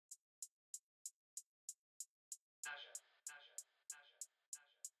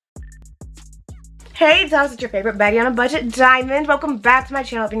Hey dolls, it's your favorite baddie on a budget, Diamond. Welcome back to my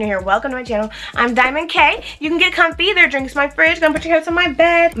channel. If you're new here, welcome to my channel. I'm Diamond K. You can get comfy. There are drinks in my fridge. Gonna put your heads on my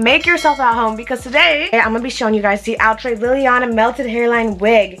bed. Make yourself at home because today I'm gonna be showing you guys the Outre Lilyana melted hairline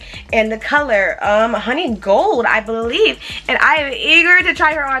wig in the color honey gold, I believe. And I am eager to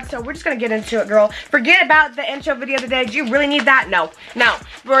try her on, so we're just gonna get into it, girl. Forget about the intro video of the day. Do you really need that? No.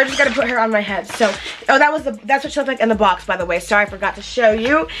 We're just gonna put her on my head. So, that's what she looked like in the box, by the way. Sorry, I forgot to show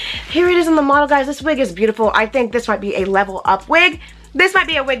you. Here it is in the model, guys. This wig is beautiful. I think this might be a level up wig. This might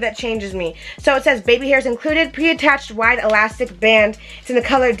be a wig that changes me. So it says baby hairs included, pre-attached wide elastic band. It's in the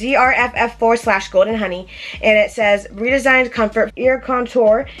color DRFF4/golden honey. And it says redesigned comfort, ear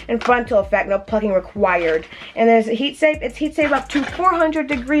contour, and frontal effect. No plucking required. And there's a heat safe. It's heat safe up to 400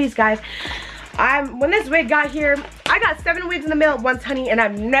 degrees, guys. When this wig got here, I got 7 wigs in the mail at once, honey, and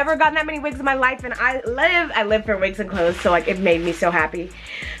I've never gotten that many wigs in my life, and I live for wigs and clothes, so like it made me so happy.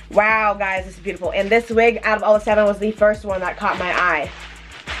 Wow, guys, this is beautiful. And this wig out of all the 7 was the first one that caught my eye.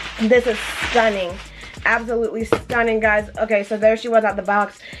 This is stunning. Absolutely stunning, guys. Okay, so there she was out the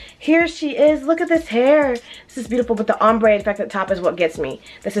box. Here she is. Look at this hair. This is beautiful, but the ombre effect at the top is what gets me.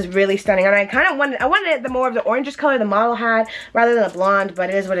 This is really stunning, and I wanted it the more of the orangish color the model had rather than the blonde, but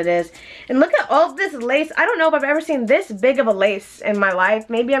it is what it is. And look at all this lace. I don't know if I've ever seen this big of a lace in my life.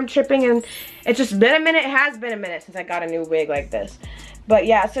 Maybe I'm tripping, and it's just been a minute. It has been a minute since I got a new wig like this. But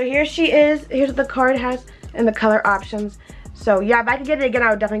yeah, so here she is. Here's what the card has and the color options. So yeah, if I could get it again, I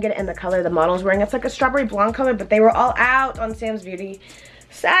would definitely get it in the color the model's wearing. It's like a strawberry blonde color, but they were all out on Sam's Beauty.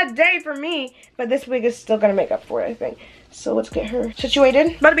 Sad day for me, but this wig is still gonna make up for it, I think. So let's get her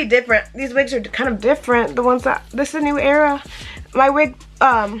situated. About to be different. These wigs are kind of different. The ones that, this is a new era. My wig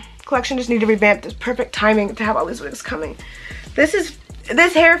collection just needed to revamp. It's perfect timing to have all these wigs coming.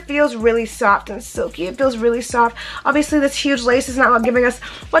 This hair feels really soft and silky. It feels really soft. Obviously, this huge lace is not giving us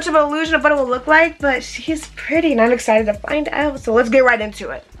much of an illusion of what it will look like, but she's pretty, and I'm excited to find out. So let's get right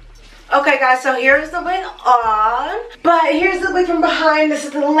into it. Okay, guys, so here's the wig on, but here's the wig from behind. This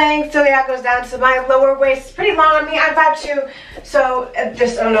is the length, so yeah, it goes down to my lower waist. It's pretty long on me. I'm 5'2", so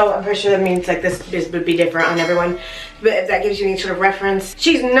just, I don't know, I'm pretty sure that means like this would be different on everyone, but if that gives you any sort of reference.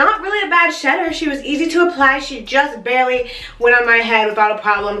 She's not really a bad shedder. She was easy to apply. She just barely went on my head without a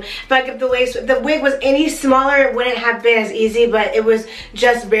problem. But like if the wig was any smaller, it wouldn't have been as easy, but it was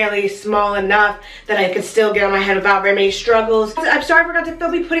just barely small enough that I could still get on my head without very many struggles. I'm sorry I forgot to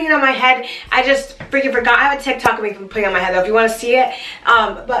film me putting it on my head. I just freaking forgot. I have a TikTok of me putting it on my head though if you want to see it.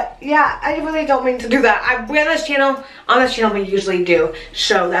 But yeah, I really don't mean to do that. On this channel we usually do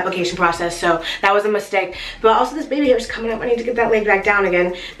show the application process, so that was a mistake. But also this baby hair is coming up. I need to get that laid back down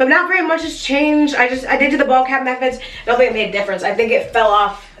again. But not very much has changed. I did do the ball cap methods. I don't think it made a difference. I think it fell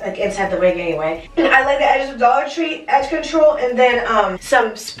off like inside the wig anyway. I like the edges of Dollar Tree edge control, and then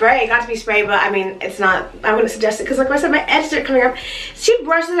some spray. Got to be spray, but I mean it's not, I wouldn't suggest it because like I said, my edges are coming up. She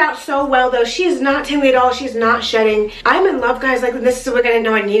brushes it out so well though. She is not tingly at all. She's not shedding. I'm in love, guys. Like this is a wig I didn't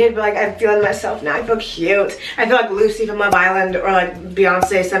know I needed, but like I'm feeling myself now. I feel cute. I feel like Lucy from Love Island, or like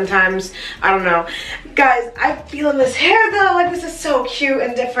Beyonce sometimes. I don't know. Guys, I'm feeling this hair though. Like this is so cute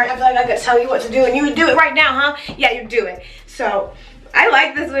and different. I feel like I could tell you what to do and you would do it right now, huh? Yeah, you do it. So I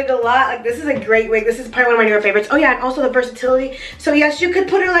like this wig a lot. Like this is a great wig. This is probably one of my newer favorites. Oh yeah, and also the versatility. So yes, you could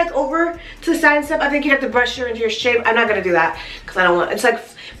put her like over to the side and stuff. I think you'd have to brush her into your shape. I'm not gonna do that because I don't want, it's like,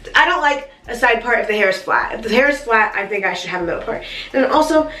 I don't like a side part if the hair is flat. If the hair is flat, I think I should have a middle part. And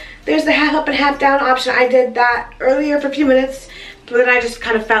also, there's the half up and half down option. I did that earlier for a few minutes, but then I just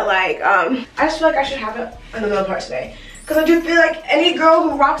kind of felt like, I just feel like I should have it in the middle part today. Because I do feel like any girl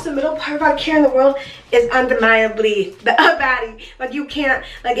who rocks the middle part without a care in the world is undeniably a baddie. Like you can't,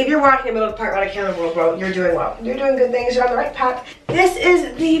 like if you're rocking the middle part without a care in the world, bro, you're doing well. You're doing good things. You're on the right path. This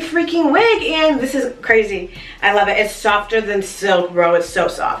is the freaking wig, and this is crazy. I love it. It's softer than silk, bro. It's so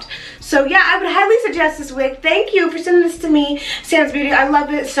soft. So yeah, I would highly suggest this wig. Thank you for sending this to me, Sam's Beauty. I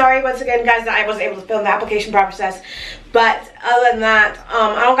love it. Sorry once again, guys, that I wasn't able to film the application process. But other than that,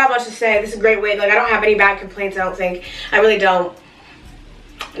 I don't got much to say. This is a great wig. Like I don't have any bad complaints. I don't think. I really don't.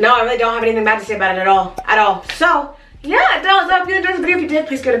 No, I really don't have anything bad to say about it at all. So yeah, dolls, I hope you enjoyed this video. If you did,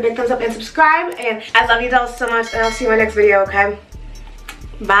 please give it a big thumbs up and subscribe. And I love you dolls so much, and I'll see you in my next video. Okay,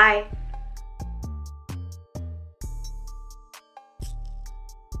 bye.